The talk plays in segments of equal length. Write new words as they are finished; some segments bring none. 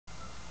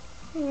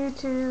Hey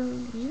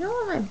YouTube, you know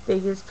what my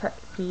biggest pet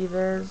peeve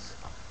is?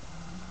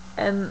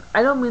 And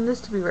I don't mean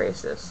this to be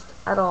racist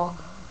at all.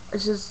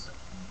 It's just,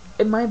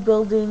 in my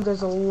building,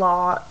 there's a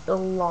lot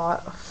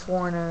of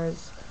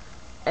foreigners.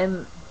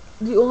 And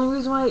the only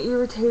reason why it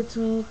irritates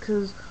me,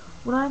 because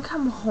when I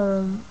come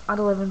home at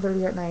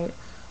 11:30 at night,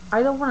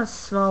 I don't want to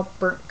smell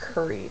burnt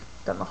curry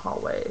down the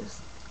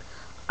hallways.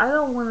 I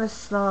don't want to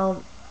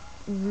smell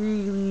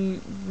really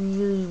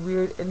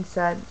weird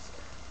incense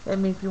that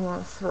make me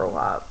want to throw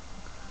up.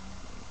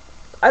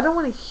 I don't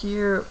want to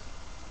hear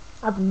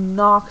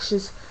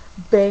obnoxious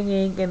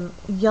banging and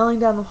yelling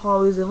down the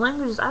hallways in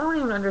languages I don't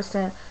even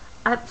understand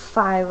at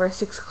 5 or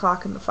 6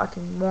 o'clock in the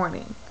fucking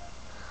morning.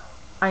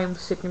 I am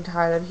sick and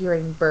tired of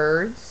hearing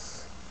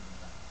birds.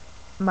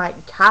 My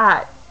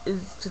cat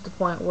is to the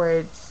point where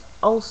it's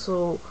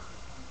also,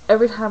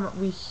 every time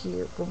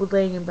we're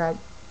laying in bed,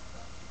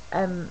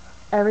 and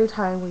every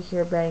time we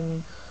hear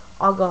banging,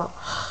 I'll go,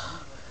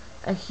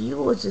 and he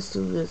will just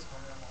do this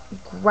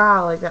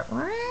growl like that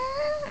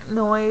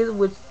noise,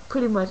 which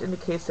pretty much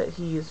indicates that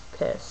he is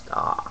pissed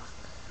off.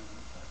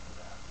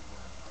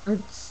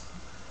 It's,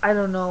 I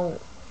don't know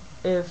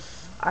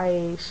if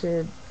I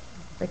should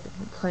make a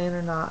complaint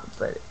or not,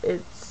 but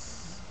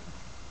it's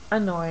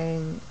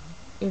annoying.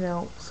 You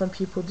know, some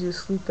people do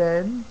sleep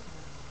in.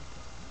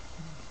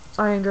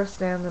 I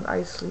understand that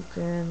I sleep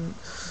in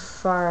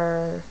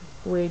far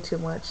way too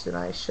much than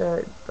I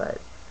should, but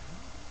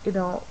you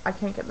know, I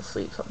can't get to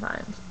sleep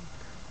sometimes.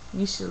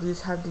 You should at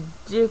least have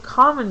the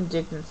common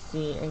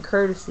dignity and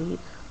courtesy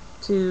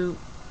to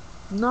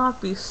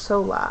not be so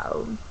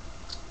loud.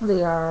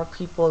 There are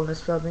people in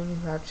this building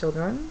who have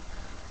children,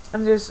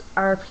 and there's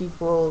are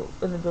people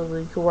in the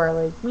building who are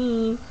like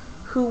me,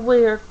 who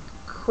work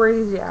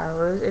crazy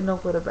hours and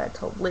don't go to bed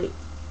till late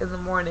in the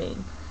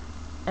morning,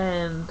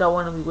 and don't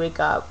want to wake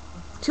up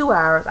 2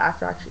 hours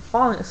after actually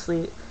falling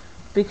asleep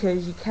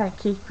because you can't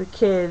keep your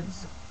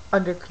kids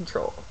under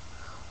control,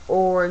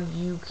 or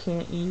you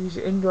can't use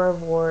your indoor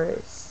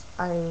voice.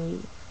 I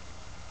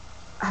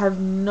have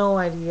no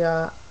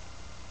idea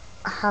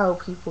how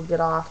people get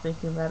off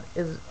thinking that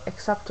is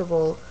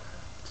acceptable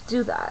to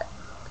do that.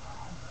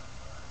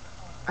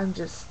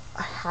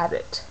 I had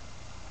it.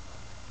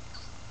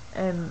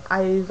 And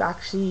I've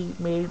actually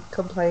made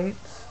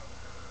complaints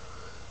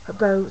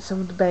about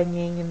some of the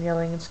banging and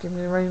yelling and screaming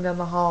and running down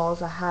the halls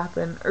that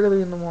happen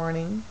early in the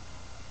morning.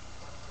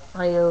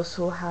 I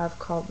also have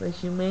called the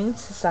Humane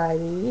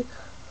Society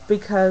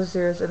because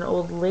there's an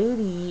old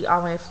lady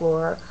on my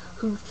floor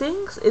who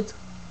thinks it's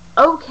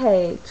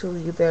okay to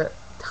leave their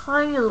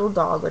tiny little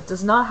dog that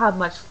does not have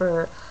much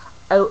fur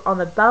out on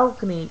the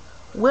balcony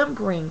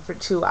whimpering for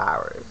 2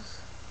 hours.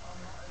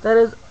 That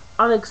is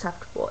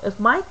unacceptable. If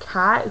my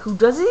cat, who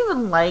doesn't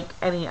even like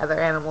any other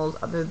animals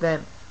other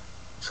than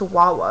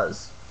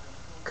chihuahuas,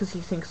 because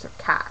he thinks they're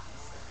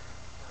cats,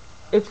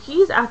 if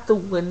he's at the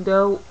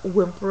window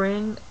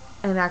whimpering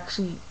and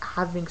actually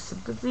having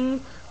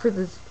sympathy for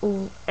this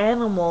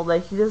animal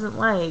that he doesn't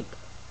like,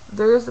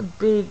 there's a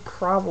big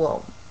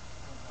problem.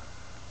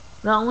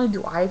 Not only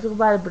do I feel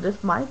bad, but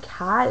if my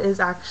cat is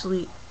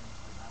actually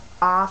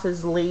off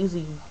his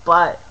lazy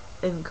butt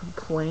and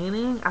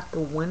complaining at the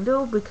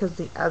window because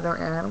the other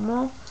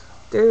animal,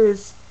 there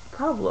is a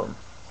problem.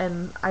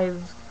 And I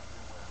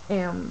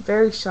am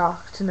very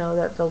shocked to know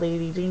that the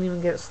lady didn't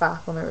even get a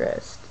slap on the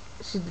wrist.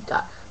 She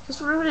got just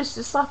rude as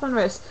just slap on the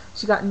wrist.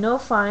 She got no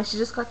fine. She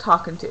just got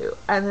talking to.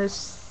 And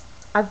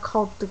I've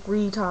called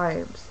 3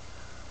 times,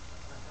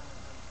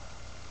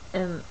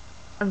 and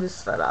I'm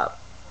just fed up.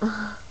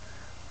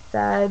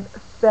 Fed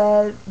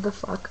the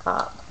fuck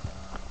up.